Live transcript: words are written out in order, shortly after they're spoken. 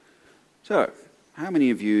So, how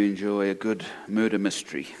many of you enjoy a good murder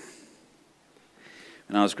mystery?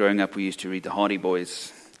 When I was growing up, we used to read the Hardy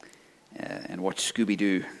Boys and watch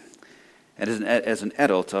Scooby-Doo. And as an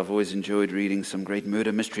adult, I've always enjoyed reading some great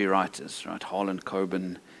murder mystery writers, right? Harlan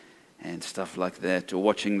Coben and stuff like that, or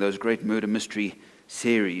watching those great murder mystery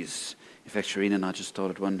series. In fact, Sharina and I just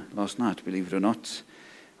started one last night, believe it or not,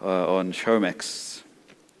 on Showmax.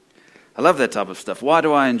 I love that type of stuff. Why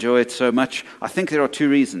do I enjoy it so much? I think there are two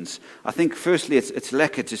reasons. I think, firstly, it's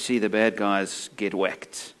lekker to see the bad guys get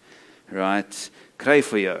whacked, right? Kry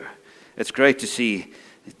for you. It's great to see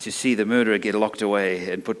the murderer get locked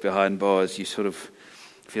away and put behind bars. You sort of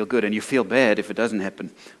feel good, and you feel bad if it doesn't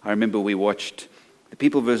happen. I remember we watched The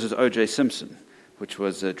People versus O.J. Simpson, which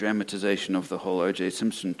was a dramatization of the whole O.J.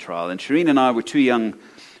 Simpson trial. And Shireen and I were too young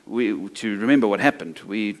to remember what happened.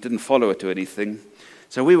 We didn't follow it or anything.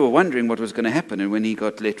 So we were wondering what was going to happen, and when he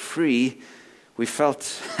got let free, we felt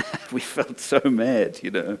so mad,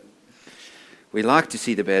 you know. We like to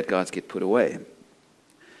see the bad guys get put away.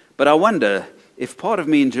 But I wonder if part of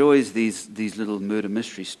me enjoys these little murder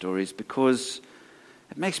mystery stories because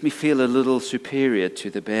it makes me feel a little superior to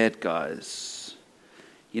the bad guys.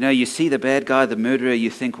 You know, you see the bad guy, the murderer, you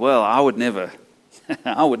think, well, I would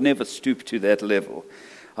never stoop to that level.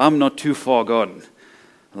 I'm not too far gone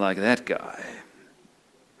like that guy.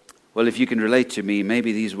 Well, if you can relate to me,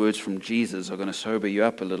 maybe these words from Jesus are going to sober you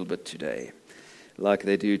up a little bit today, like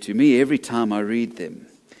they do to me every time I read them.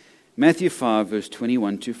 Matthew 5, verse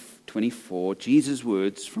 21 to 24, Jesus'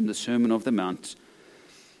 words from the Sermon on the Mount.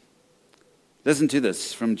 Listen to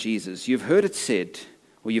this from Jesus. You've heard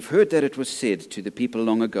that it was said to the people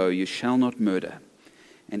long ago, you shall not murder,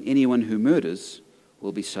 and anyone who murders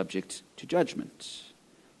will be subject to judgment.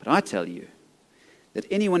 But I tell you that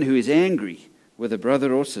anyone who is angry with a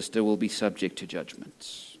brother or sister will be subject to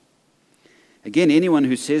judgment. Again, anyone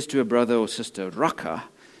who says to a brother or sister, Raka,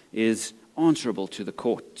 is answerable to the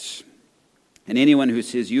court. And anyone who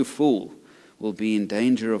says, you fool, will be in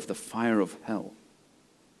danger of the fire of hell.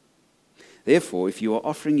 Therefore, if you are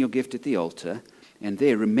offering your gift at the altar, and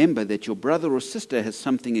there remember that your brother or sister has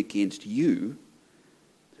something against you,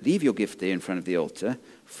 leave your gift there in front of the altar.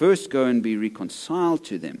 First go and be reconciled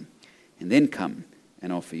to them, and then come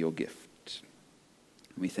and offer your gift.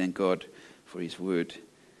 We thank God for His word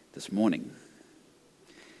this morning.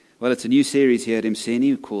 Well, it's a new series here at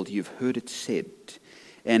Mseni called You've Heard It Said.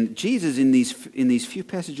 And Jesus, in these few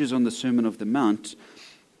passages on the Sermon on the Mount,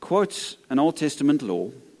 quotes an Old Testament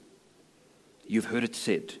law. You've heard it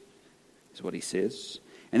said, is what He says.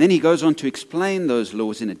 And then He goes on to explain those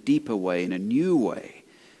laws in a deeper way, in a new way.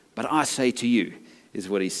 But I say to you, is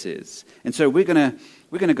what He says. And so we're going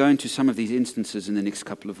to go into some of these instances in the next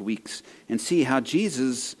couple of weeks and see how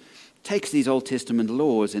Jesus takes these Old Testament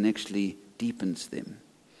laws and actually deepens them,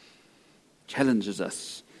 challenges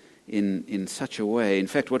us in such a way. In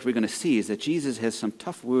fact, what we're going to see is that Jesus has some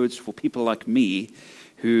tough words for people like me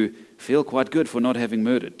who feel quite good for not having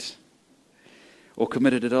murdered or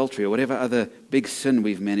committed adultery or whatever other big sin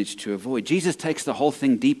we've managed to avoid. Jesus takes the whole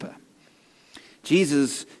thing deeper.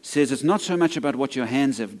 Jesus says it's not so much about what your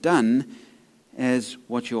hands have done as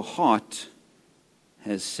what your heart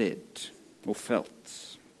has said or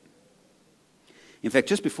felt. In fact,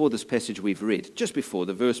 just before this passage we've read, just before,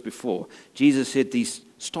 the verse before, Jesus said these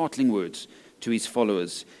startling words to His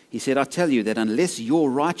followers. He said, I tell you that unless your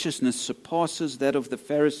righteousness surpasses that of the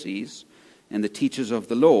Pharisees and the teachers of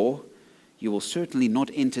the law, you will certainly not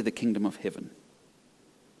enter the kingdom of heaven.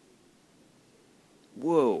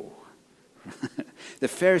 Whoa. The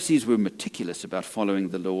Pharisees were meticulous about following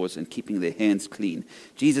the laws and keeping their hands clean.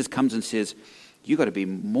 Jesus comes and says, you've got to be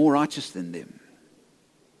more righteous than them.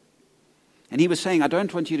 And He was saying, I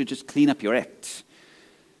don't want you to just clean up your act.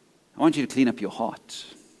 I want you to clean up your heart.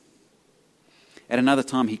 At another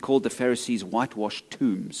time, He called the Pharisees whitewashed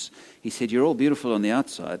tombs. He said, you're all beautiful on the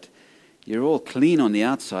outside. You're all clean on the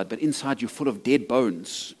outside, but inside you're full of dead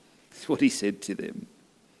bones. That's what He said to them.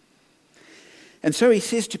 And so He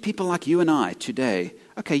says to people like you and I today,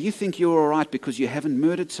 okay, you think you're all right because you haven't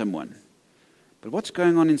murdered someone. But what's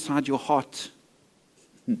going on inside your heart?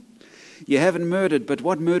 You haven't murdered, but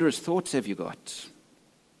what murderous thoughts have you got?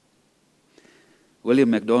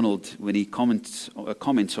 William MacDonald, when he comments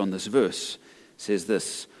on this verse, says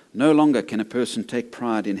this, no longer can a person take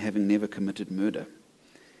pride in having never committed murder.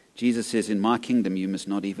 Jesus says, in my kingdom you must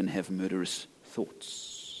not even have murderous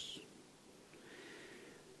thoughts.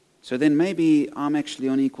 So then maybe I'm actually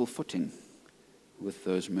on equal footing with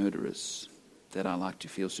those murderers that I like to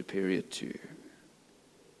feel superior to.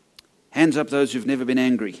 Hands up those who've never been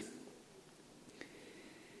angry.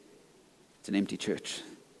 It's an empty church,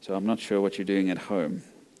 so I'm not sure what you're doing at home.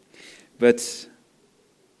 But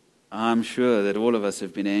I'm sure that all of us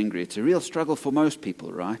have been angry. It's a real struggle for most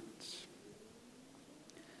people, right?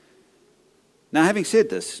 Now, having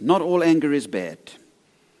said this, not all anger is bad.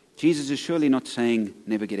 Jesus is surely not saying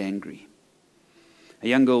never get angry. A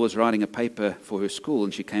young girl was writing a paper for her school,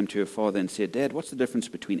 and she came to her father and said, "Dad, what's the difference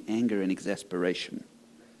between anger and exasperation?"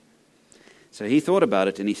 So he thought about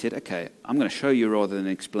it, and he said, "Okay, I'm going to show you rather than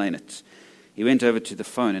explain it." He went over to the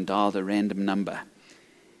phone and dialed a random number.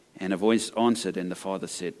 And a voice answered, and the father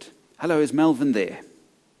said, "Hello, is Melvin there?"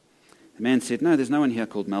 The man said, "No, there's no one here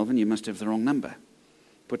called Melvin. You must have the wrong number."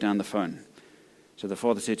 Put down the phone. So the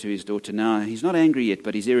father said to his daughter, "Now, he's not angry yet,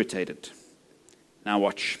 but he's irritated. Now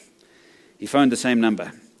watch." He phoned the same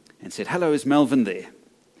number and said, "Hello, is Melvin there?"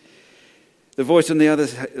 The voice on the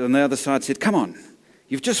other side said, "Come on,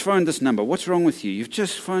 you've just phoned this number. What's wrong with you? You've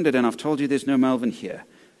just phoned it and I've told you there's no Melvin here.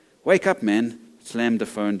 Wake up, man." Slammed the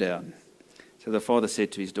phone down. So the father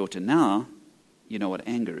said to his daughter, "Now you know what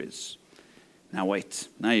anger is. Now wait.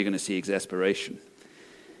 Now you're going to see exasperation."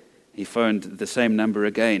 He phoned the same number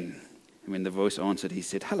again. And when the voice answered, he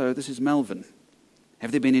said, "Hello, this is Melvin.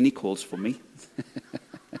 Have there been any calls for me?"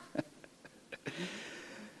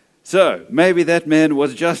 So maybe that man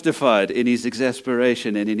was justified in his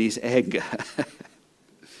exasperation and in his anger.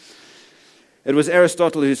 It was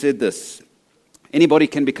Aristotle who said this: anybody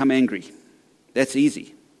can become angry. That's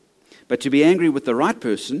easy. But to be angry with the right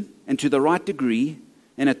person and to the right degree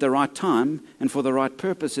and at the right time and for the right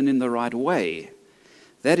purpose and in the right way,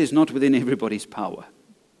 that is not within everybody's power.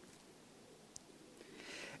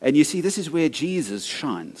 And you see, this is where Jesus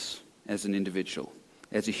shines as an individual,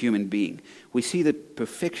 as a human being. We see the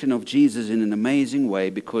perfection of Jesus in an amazing way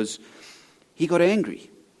because he got angry.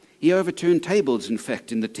 He overturned tables, in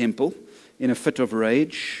fact, in the temple in a fit of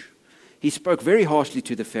rage. He spoke very harshly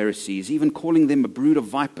to the Pharisees, even calling them a brood of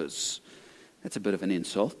vipers. That's a bit of an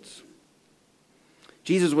insult.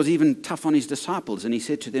 Jesus was even tough on his disciples, and he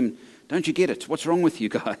said to them, "Don't you get it? What's wrong with you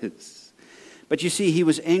guys?" But you see, he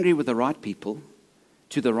was angry with the right people,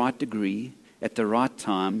 to the right degree, at the right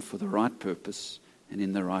time, for the right purpose, and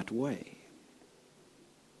in the right way.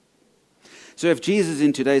 So if Jesus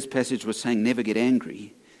in today's passage was saying never get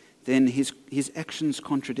angry, then his actions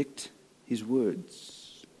contradict his words.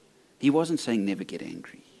 He wasn't saying never get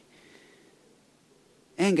angry.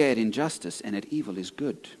 Anger at injustice and at evil is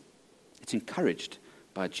good. It's encouraged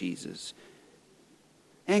by Jesus.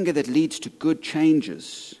 Anger that leads to good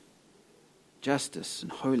changes, justice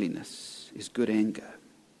and holiness, is good anger.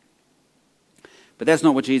 But that's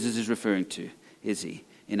not what Jesus is referring to, is he,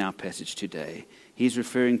 in our passage today? He's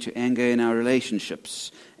referring to anger in our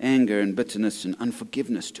relationships, anger and bitterness and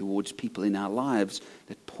unforgiveness towards people in our lives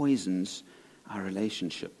that poisons our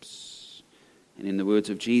relationships. And in the words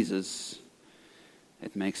of Jesus,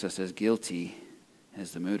 it makes us as guilty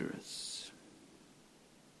as the murderers.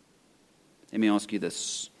 Let me ask you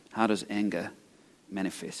this: how does anger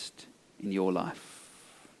manifest in your life?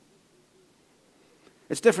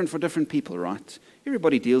 It's different for different people, right?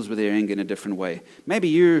 Everybody deals with their anger in a different way. Maybe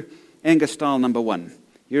you're anger style number 1.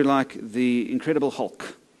 You're like the Incredible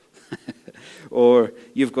Hulk. Or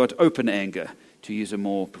you've got open anger, to use a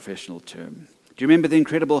more professional term. Do you remember the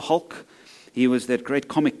Incredible Hulk? He was that great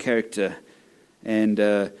comic character. And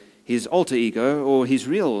his alter ego, or his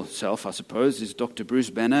real self, I suppose, is Dr. Bruce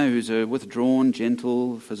Banner, who's a withdrawn,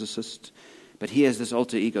 gentle physicist. But he has this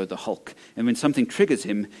alter ego, the Hulk. And when something triggers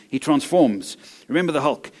him, he transforms. Remember the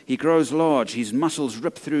Hulk? He grows large. His muscles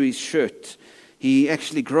rip through his shirt. He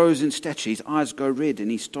actually grows in stature. His eyes go red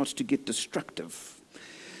and he starts to get destructive.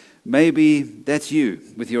 Maybe that's you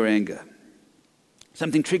with your anger.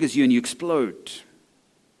 Something triggers you and you explode.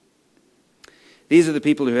 These are the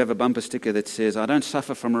people who have a bumper sticker that says, "I don't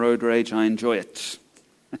suffer from road rage, I enjoy it."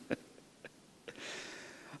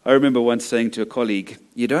 I remember once saying to a colleague,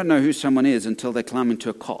 you don't know who someone is until they climb into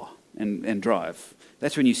a car and drive.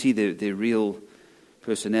 That's when you see their real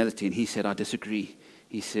personality. And he said, I disagree.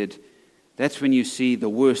 He said, that's when you see the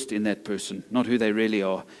worst in that person, not who they really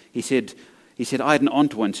are. He said, I had an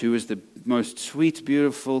aunt once who was the most sweet,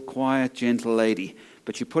 beautiful, quiet, gentle lady.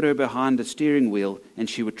 But you put her behind a steering wheel and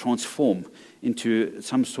she would transform into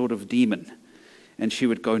some sort of demon. And she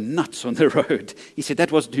would go nuts on the road. He said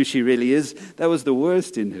that wasn't who she really is. That was the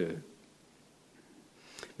worst in her.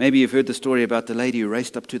 Maybe you've heard the story about the lady who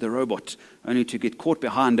raced up to the robot only to get caught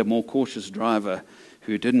behind a more cautious driver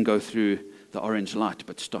who didn't go through the orange light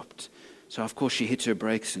but stopped. So, of course, she hit her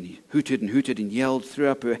brakes and hooted and yelled, threw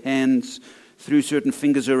up her hands, threw certain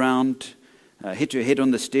fingers around, hit her head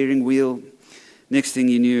on the steering wheel. Next thing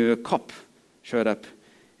you knew, a cop showed up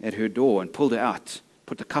at her door and pulled her out,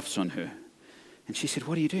 put the cuffs on her. And she said,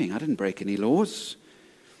 what are you doing? I didn't break any laws.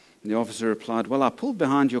 The officer replied, well, I pulled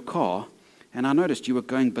behind your car, and I noticed you were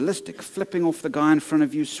going ballistic, flipping off the guy in front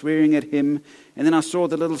of you, swearing at him. And then I saw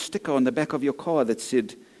the little sticker on the back of your car that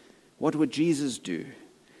said, what would Jesus do?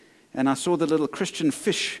 And I saw the little Christian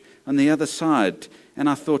fish on the other side, and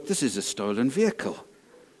I thought, this is a stolen vehicle.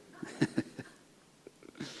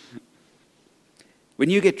 When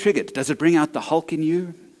you get triggered, does it bring out the Hulk in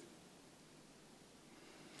you?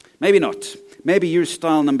 Maybe not. Maybe you're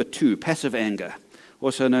style number 2, passive anger,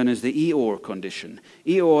 also known as the Eeyore condition.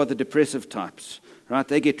 Eeyore are the depressive types, right?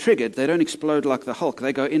 They get triggered. They don't explode like the Hulk.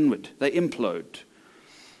 They go inward. They implode.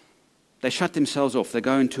 They shut themselves off. They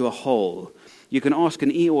go into a hole. You can ask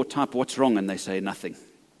an Eeyore type what's wrong, and they say nothing.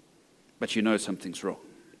 But you know something's wrong.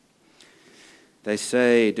 They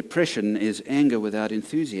say depression is anger without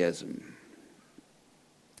enthusiasm.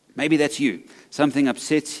 Maybe that's you. Something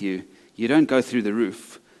upsets you. You don't go through the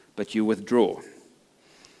roof, but you withdraw.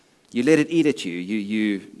 You let it eat at you.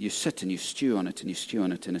 You sit and you stew on it and you stew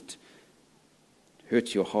on it, and it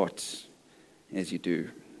hurts your heart as you do.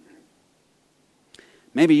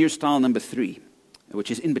 Maybe you're style number 3,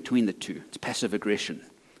 which is in between the two. It's passive aggression.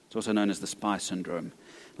 It's also known as the spy syndrome.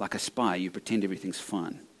 Like a spy, you pretend everything's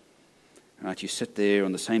fine. Right? You sit there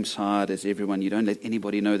on the same side as everyone. You don't let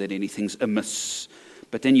anybody know that anything's amiss.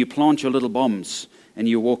 But then you plant your little bombs and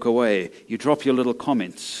you walk away. You drop your little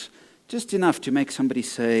comments. Just enough to make somebody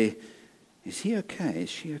say, is he okay? Is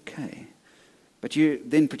she okay? But you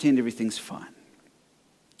then pretend everything's fine.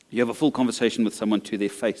 You have a full conversation with someone to their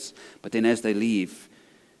face. But then as they leave,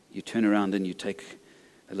 you turn around and you take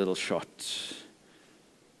a little shot.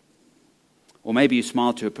 Or maybe you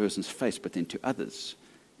smile to a person's face, but then to others,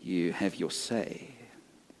 you have your say.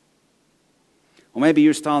 Or maybe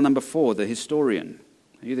you're style number 4, the historian.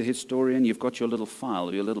 Are you the historian? You've got your little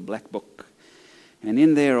file, your little black book. And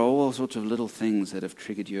in there are all sorts of little things that have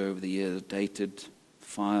triggered you over the years, dated,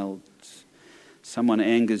 filed. Someone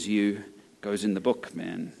angers you, goes in the book,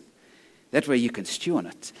 man. That way you can stew on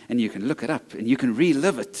it, and you can look it up, and you can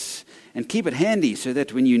relive it, and keep it handy so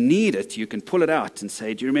that when you need it, you can pull it out and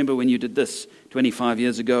say, do you remember when you did this 25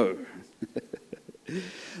 years ago?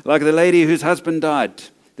 Like the lady whose husband died.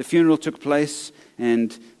 The funeral took place,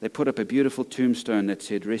 and they put up a beautiful tombstone that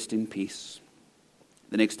said, rest in peace.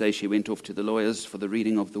 The next day she went off to the lawyers for the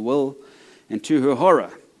reading of the will, and to her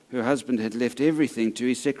horror, her husband had left everything to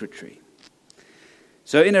his secretary.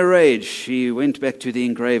 So in a rage, she went back to the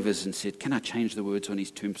engravers and said, can I change the words on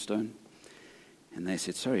his tombstone? And they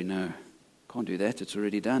said, sorry, no, can't do that, it's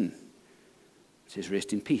already done. It says,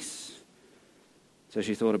 rest in peace. So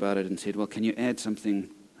she thought about it and said, well, can you add something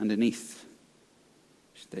underneath?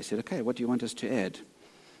 They said, okay, what do you want us to add?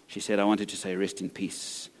 She said, I wanted to say, rest in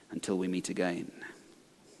peace until we meet again.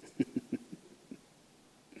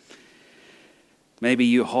 Maybe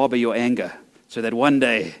you harbor your anger so that one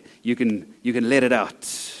day you can let it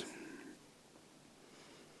out.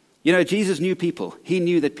 You know, Jesus knew people. He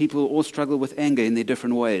knew that people all struggle with anger in their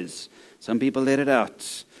different ways. Some people let it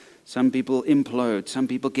out. Some people implode. Some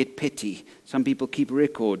people get petty. Some people keep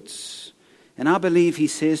records. And I believe he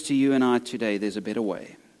says to you and I today, there's a better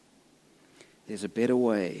way. There's a better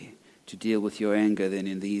way to deal with your anger than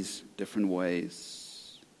in these different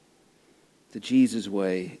ways. The Jesus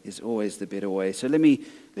way is always the better way. So let me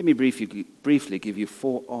briefly give you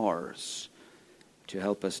 4 R's to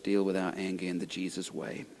help us deal with our anger in the Jesus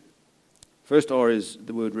way. First R is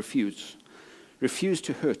the word refuse. Refuse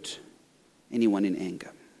to hurt anyone in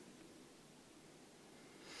anger.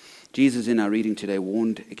 Jesus, in our reading today,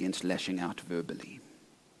 warned against lashing out verbally.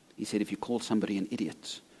 He said, if you call somebody an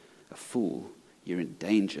idiot, a fool, you're in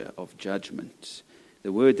danger of judgment.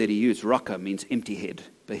 The word that he used, raka, means empty head,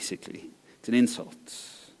 basically. It's an insult.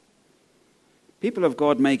 People of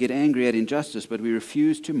God may get angry at injustice, but we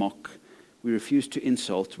refuse to mock. We refuse to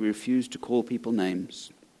insult. We refuse to call people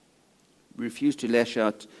names. We refuse to lash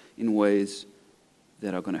out in ways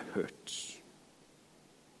that are going to hurt.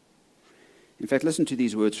 In fact, listen to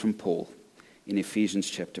these words from Paul in Ephesians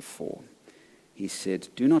chapter 4. He said,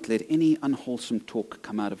 do not let any unwholesome talk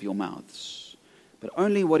come out of your mouths, but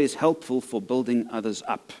only what is helpful for building others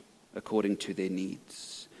up according to their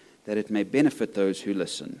needs, that it may benefit those who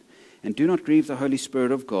listen. And do not grieve the Holy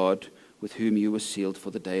Spirit of God, with whom you were sealed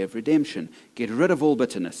for the day of redemption. Get rid of all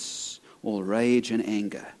bitterness, all rage and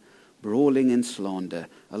anger, brawling and slander,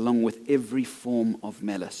 along with every form of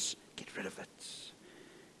malice. Get rid of it.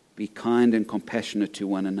 Be kind and compassionate to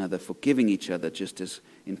one another, forgiving each other just as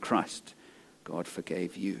in Christ God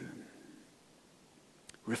forgave you.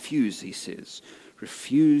 Refuse, he says.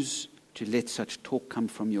 Refuse to let such talk come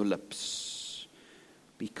from your lips.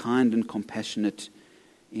 Be kind and compassionate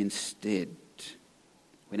instead.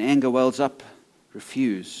 When anger wells up,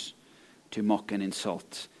 Refuse to mock and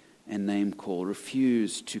insult and name call.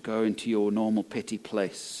 Refuse to go into your normal petty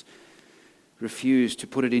place. Refuse to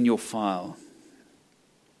put it in your file.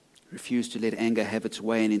 Refuse to let anger have its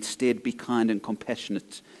way and instead be kind and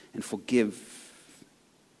compassionate and forgive.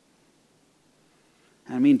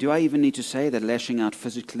 I mean, do I even need to say that lashing out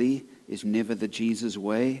physically is never the Jesus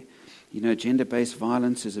way? You know, gender-based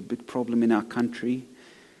violence is a big problem in our country.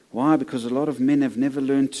 Why? Because a lot of men have never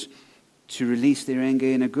learned to release their anger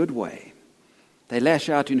in a good way. They lash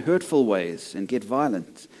out in hurtful ways and get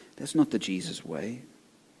violent. That's not the Jesus way.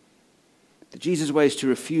 The Jesus way is to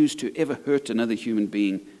refuse to ever hurt another human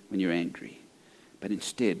being when you're angry, but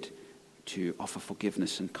instead to offer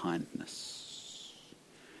forgiveness and kindness.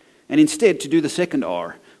 And instead to do the second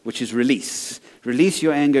R, which is release. Release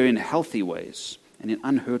your anger in healthy ways and in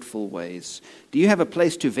unhurtful ways. Do you have a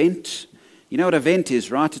place to vent? You know what a vent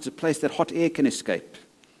is, right? It's a place that hot air can escape.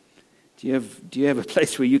 Do you have a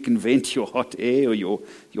place where you can vent your hot air or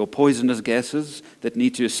your poisonous gases that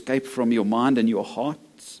need to escape from your mind and your heart?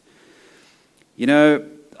 You know,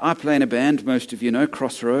 I play in a band, most of you know,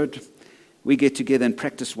 Crossroad. We get together and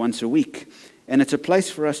practice once a week. And it's a place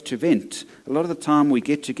for us to vent. A lot of the time we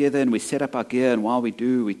get together and we set up our gear, and while we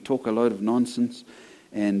do, we talk a load of nonsense.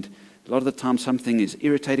 And a lot of the time something is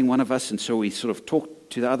irritating one of us, and so we sort of talk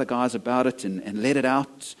to the other guys about it and let it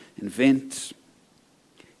out and vent.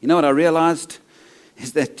 You know what I realized?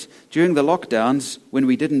 Is that during the lockdowns, when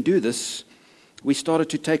we didn't do this, we started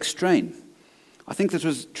to take strain. I think this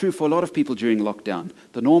was true for a lot of people during lockdown.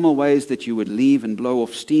 The normal ways that you would leave and blow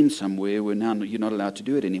off steam somewhere, were now you're not allowed to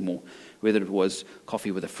do it anymore. Whether it was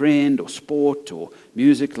coffee with a friend or sport or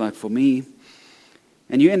music like for me.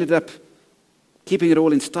 And you ended up keeping it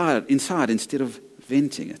all inside instead of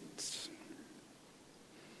venting it.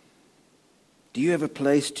 Do you have a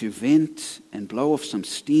place to vent and blow off some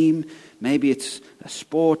steam? Maybe it's a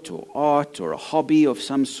sport or art or a hobby of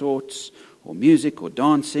some sorts, or music or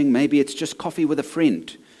dancing. Maybe it's just coffee with a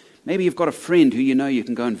friend. Maybe you've got a friend who you know you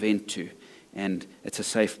can go and vent to, and it's a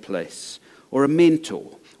safe place. Or a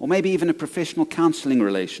mentor, or maybe even a professional counseling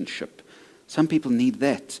relationship. Some people need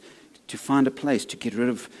that to find a place to get rid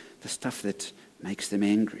of the stuff that makes them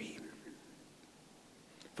angry.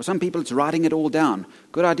 For some people, it's writing it all down.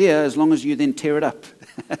 Good idea, as long as you then tear it up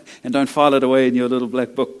and don't file it away in your little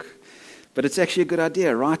black book. But it's actually a good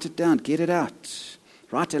idea. Write it down, get it out.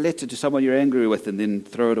 Write a letter to someone you're angry with and then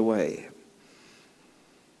throw it away.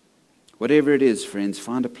 Whatever it is, friends,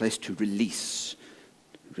 find a place to release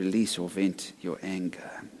or vent your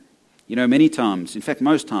anger. You know, many times, in fact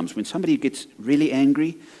most times, when somebody gets really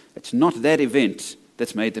angry, it's not that event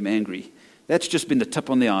that's made them angry. That's just been the tip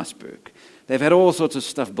on the iceberg. They've had all sorts of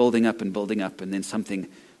stuff building up, and then something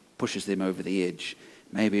pushes them over the edge.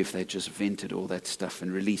 Maybe if they just vented all that stuff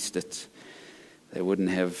and released it, they wouldn't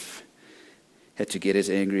have had to get as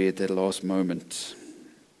angry at that last moment.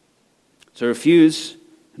 So refuse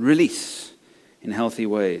and release in healthy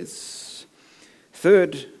ways.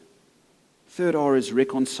 Third R is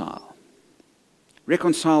reconcile.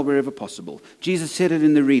 Reconcile wherever possible. Jesus said it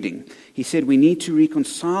in the reading. He said we need to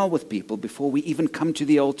reconcile with people before we even come to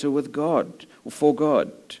the altar with God or for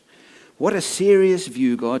God. What a serious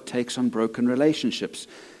view God takes on broken relationships.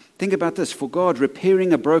 Think about this. For God,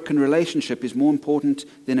 repairing a broken relationship is more important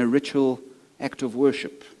than a ritual act of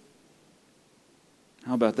worship.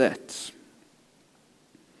 How about that?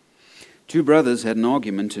 Two brothers had an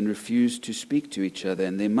argument and refused to speak to each other,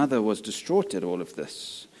 and their mother was distraught at all of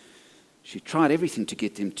this. She tried everything to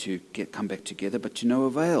get them to come back together, but to no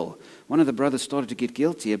avail. One of the brothers started to get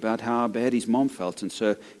guilty about how bad his mom felt, and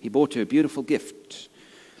so he bought her a beautiful gift.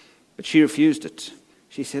 But she refused it.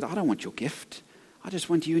 She said, I don't want your gift. I just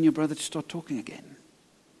want you and your brother to start talking again.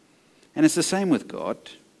 And it's the same with God.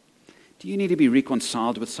 Do you need to be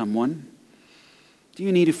reconciled with someone? Do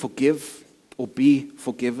you need to forgive or be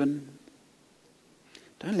forgiven?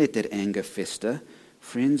 Don't let that anger fester.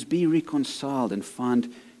 Friends, be reconciled and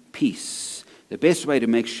find peace. The best way to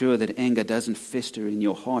make sure that anger doesn't fester in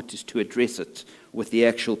your heart is to address it with the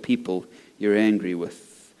actual people you're angry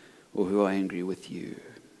with or who are angry with you.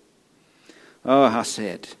 Oh, how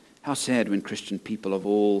sad. How sad when Christian people of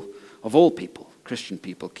all people, Christian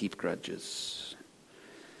people keep grudges.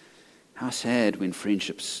 How sad when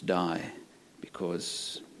friendships die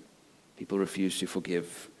because people refuse to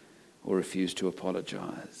forgive or refuse to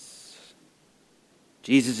apologize.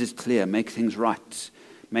 Jesus is clear. Make things right.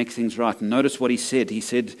 Make things right. And notice what he said. He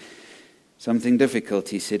said something difficult.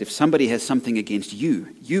 He said, if somebody has something against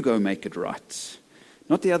you, you go make it right.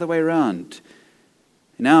 Not the other way around.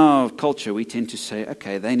 In our culture, we tend to say,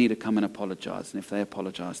 okay, they need to come and apologize. And if they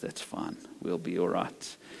apologize, that's fine. We'll be all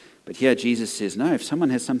right. But here Jesus says, no, if someone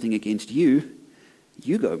has something against you,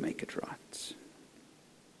 you go make it right.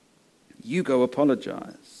 You go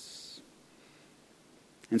apologize.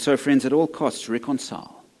 And so, friends, at all costs,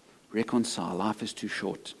 reconcile. Reconcile. Life is too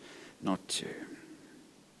short not to.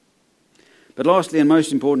 But lastly, and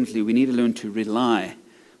most importantly, we need to learn to rely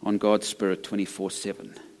on God's Spirit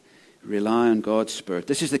 24/7. Rely on God's Spirit.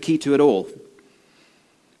 This is the key to it all.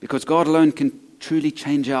 Because God alone can truly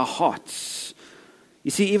change our hearts. You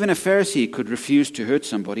see, even a Pharisee could refuse to hurt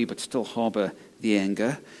somebody but still harbor the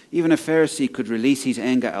anger. Even a Pharisee could release his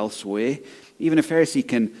anger elsewhere. Even a Pharisee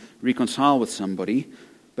can reconcile with somebody.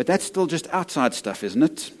 But that's still just outside stuff, isn't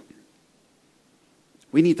it?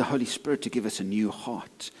 We need the Holy Spirit to give us a new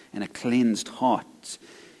heart and a cleansed heart.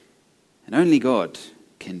 And only God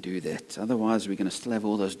can do that. Otherwise, we're going to still have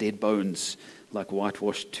all those dead bones like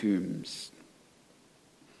whitewashed tombs.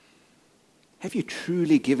 Have you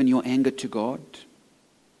truly given your anger to God?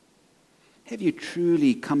 Have you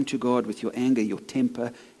truly come to God with your anger, your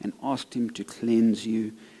temper, and asked Him to cleanse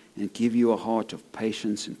you and give you a heart of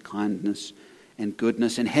patience and kindness and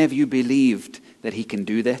goodness? And have you believed that He can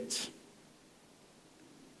do that?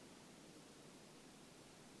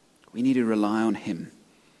 We need to rely on Him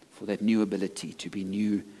for that new ability to be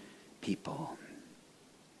new people.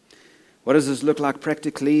 What does this look like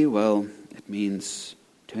practically? Well, it means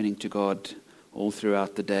turning to God all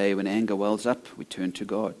throughout the day. When anger wells up, we turn to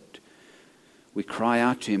God. We cry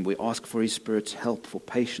out to Him. We ask for His Spirit's help, for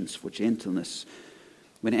patience, for gentleness.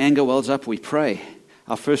 When anger wells up, we pray.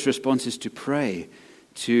 Our first response is to pray,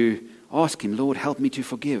 to ask Him, Lord, help me to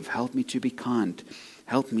forgive. Help me to be kind.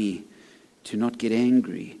 Help me to not get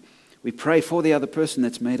angry. We pray for the other person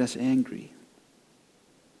that's made us angry.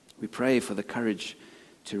 We pray for the courage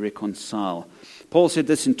to reconcile. Paul said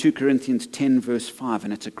this in 2 Corinthians 10 verse 5,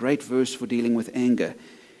 and it's a great verse for dealing with anger.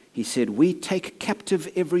 He said, we take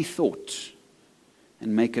captive every thought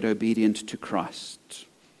and make it obedient to Christ.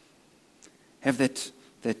 Have that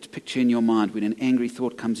picture in your mind. When an angry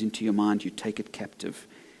thought comes into your mind, you take it captive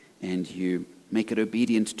and you make it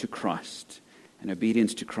obedient to Christ. And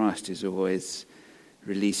obedience to Christ is always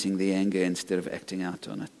releasing the anger instead of acting out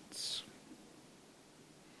on it.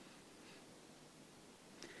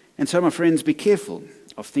 And so, my friends, be careful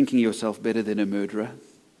of thinking yourself better than a murderer.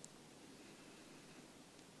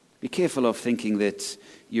 Be careful of thinking that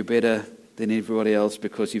you're better than everybody else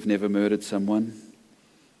because you've never murdered someone.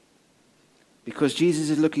 Because Jesus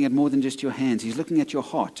is looking at more than just your hands. He's looking at your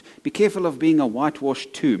heart. Be careful of being a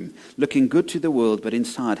whitewashed tomb, looking good to the world, but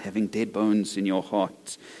inside having dead bones in your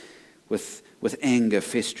heart with anger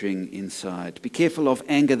festering inside. Be careful of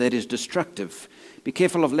anger that is destructive. Be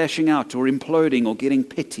careful of lashing out or imploding or getting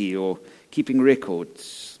petty or keeping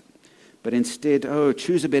records. But instead,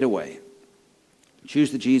 choose a better way.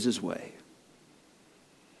 Choose the Jesus way.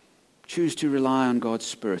 Choose to rely on God's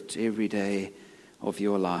Spirit every day of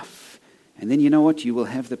your life. And then you know what? You will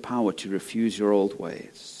have the power to refuse your old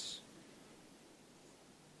ways.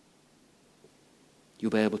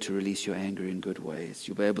 You'll be able to release your anger in good ways.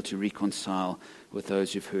 You'll be able to reconcile with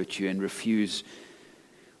those who've hurt you and refuse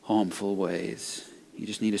harmful ways. You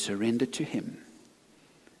just need to surrender to Him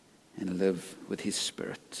and live with His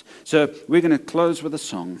Spirit. So we're going to close with a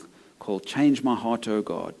song called Change My Heart, O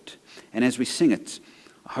God. And as we sing it,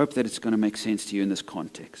 I hope that it's going to make sense to you in this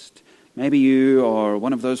context. Maybe you are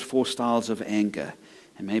one of those 4 styles of anger.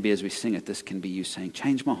 And maybe as we sing it, this can be you saying,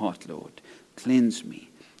 change my heart, Lord. Cleanse me.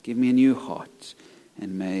 Give me a new heart.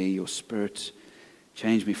 And may your Spirit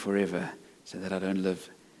change me forever so that I don't live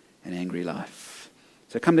an angry life.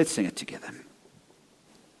 So come, let's sing it together.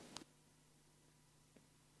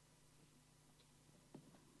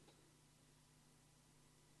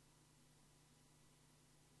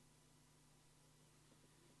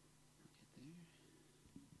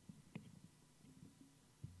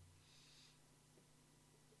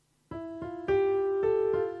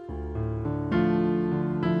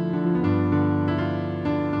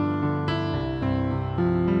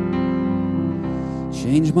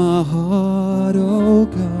 Change my heart, oh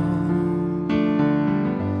God,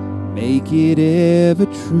 make it ever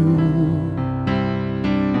true.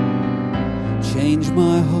 Change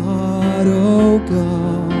my heart, oh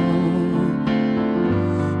God,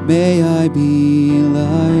 may I be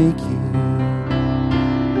like you.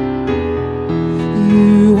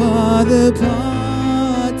 You are the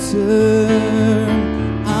potter,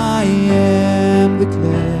 I am the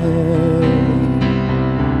clay.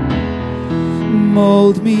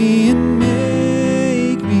 Mold me and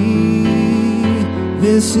make me,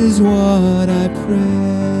 this is what I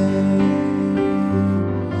pray.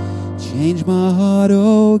 Change my heart,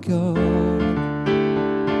 oh God,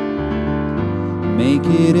 make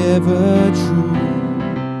it ever true.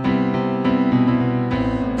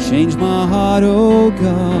 Change my heart, oh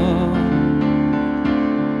God.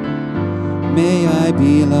 May I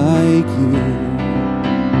be like you.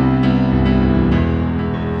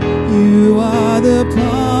 You are the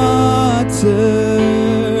potter,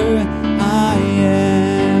 I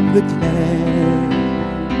am the clay.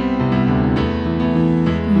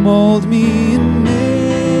 Mold me and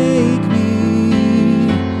make me,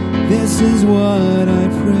 this is what I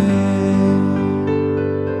pray.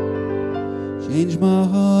 Change my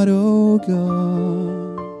heart, oh God.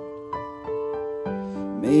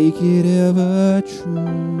 Make it ever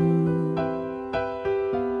true.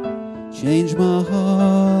 Change my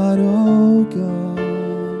heart, oh God.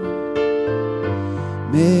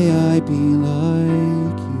 May I be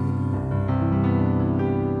like you.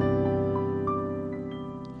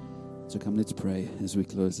 So come, let's pray as we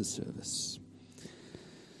close the service.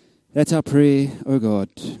 That's our prayer, oh God.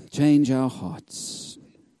 Change our hearts.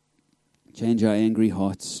 Change our angry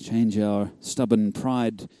hearts. Change our stubborn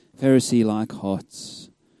pride, Pharisee-like hearts.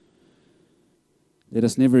 Let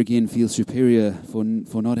us never again feel superior for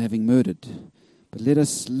not having murdered. But let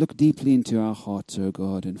us look deeply into our hearts, O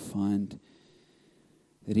God, and find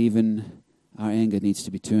that even our anger needs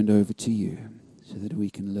to be turned over to you so that we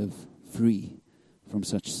can live free from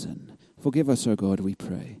such sin. Forgive us, O God, we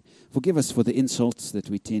pray. Forgive us for the insults that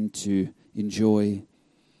we tend to enjoy.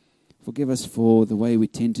 Forgive us for the way we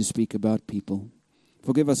tend to speak about people.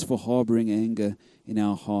 Forgive us for harboring anger in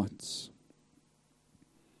our hearts.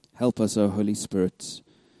 Help us, O Holy Spirit,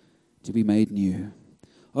 to be made new.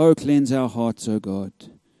 Oh, cleanse our hearts, O God.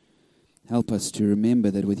 Help us to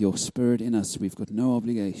remember that with your Spirit in us, we've got no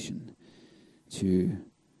obligation to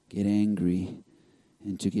get angry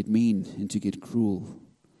and to get mean and to get cruel.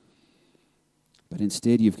 But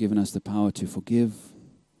instead, you've given us the power to forgive,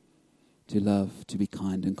 to love, to be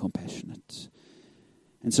kind and compassionate.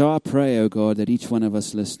 And so I pray, O God, that each one of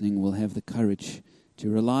us listening will have the courage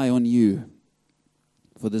to rely on you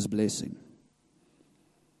for this blessing,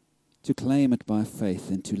 to claim it by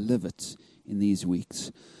faith and to live it in these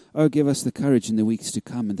weeks. Oh, give us the courage in the weeks to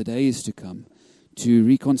come and the days to come to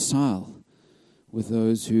reconcile with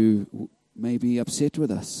those who may be upset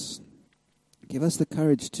with us. Give us the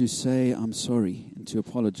courage to say, I'm sorry, and to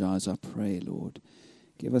apologize, I pray, Lord.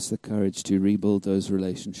 Give us the courage to rebuild those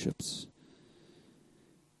relationships.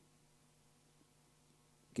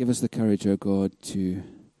 Give us the courage, O God, to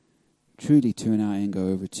truly turn our anger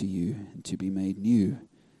over to you and to be made new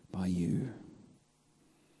by you.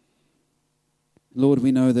 Lord,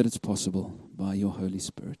 we know that it's possible by your Holy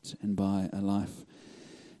Spirit and by a life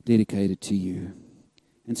dedicated to you.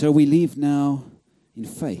 And so we leave now in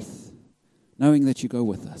faith, knowing that you go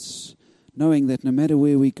with us, knowing that no matter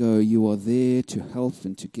where we go, you are there to help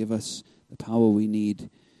and to give us the power we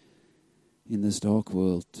need in this dark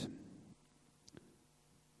world.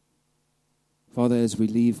 Father, as we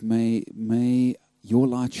leave, may your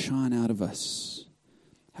light shine out of us.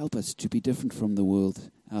 Help us to be different from the world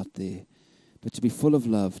out there, but to be full of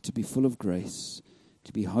love, to be full of grace,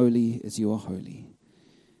 to be holy as you are holy,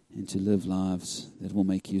 and to live lives that will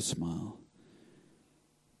make you smile.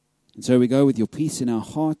 And so we go with your peace in our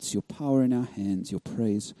hearts, your power in our hands, your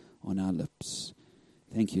praise on our lips.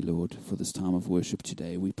 Thank you, Lord, for this time of worship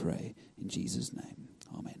today, we pray in Jesus' name.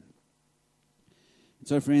 Amen.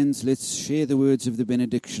 So, friends, let's share the words of the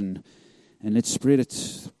benediction and let's spread it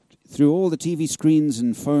through all the TV screens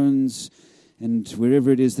and phones and wherever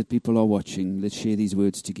it is that people are watching. Let's share these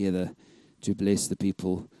words together to bless the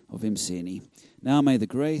people of Mseni. Now may the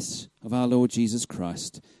grace of our Lord Jesus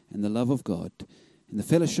Christ and the love of God and the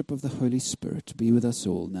fellowship of the Holy Spirit be with us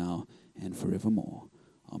all now and forevermore.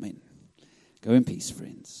 Amen. Go in peace,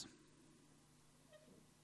 friends.